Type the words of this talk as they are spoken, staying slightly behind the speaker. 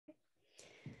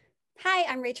Hi,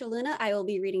 I'm Rachel Luna. I will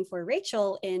be reading for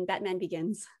Rachel in Batman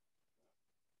Begins.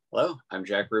 Hello, I'm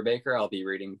Jack Brubaker. I'll be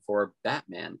reading for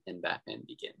Batman in Batman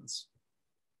Begins.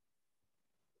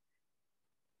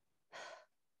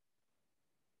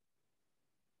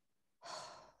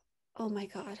 Oh my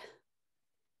God.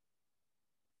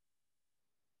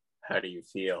 How do you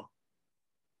feel?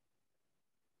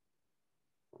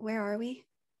 Where are we?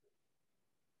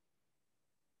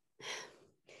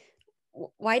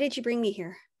 Why did you bring me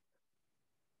here?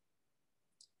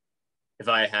 If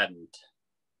I hadn't,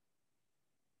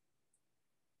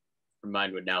 your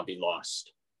mind would now be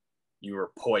lost. You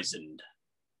were poisoned.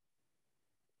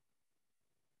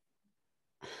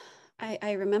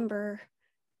 I remember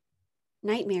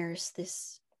nightmares,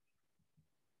 this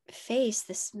face,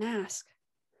 this mask.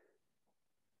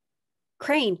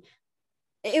 Crane.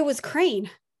 It was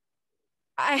Crane.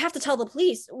 I have to tell the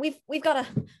police. We've got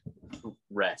to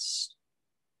rest.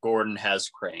 Gordon has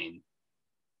Crane.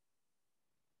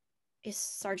 Is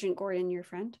Sergeant Gordon your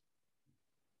friend?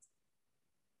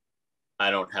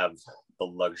 I don't have the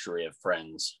luxury of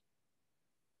friends.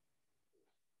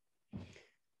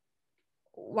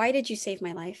 Why did you save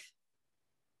my life?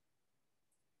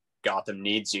 Gotham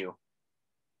needs you.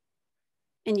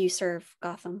 And you serve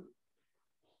Gotham.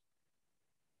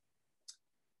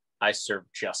 I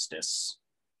serve justice.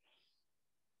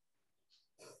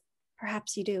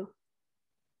 Perhaps you do.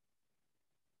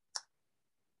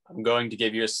 I'm going to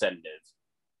give you a sedative.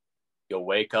 You'll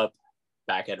wake up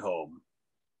back at home.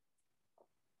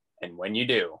 And when you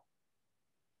do,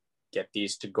 get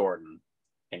these to Gordon,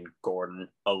 and Gordon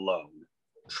alone.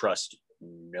 Trust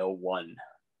no one.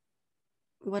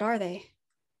 What are they?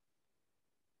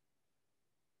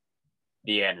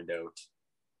 The antidote.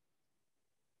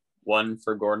 One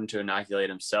for Gordon to inoculate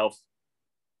himself,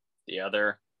 the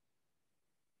other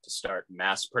to start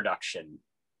mass production.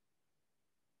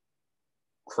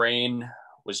 Crane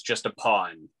was just a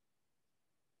pawn.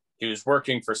 He was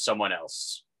working for someone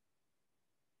else.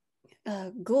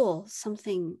 Ghul,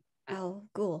 something Al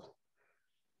Ghul.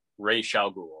 Ra's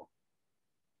al Ghul.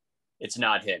 It's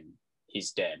not him.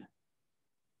 He's dead.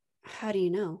 How do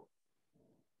you know?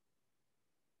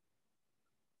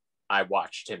 I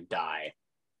watched him die.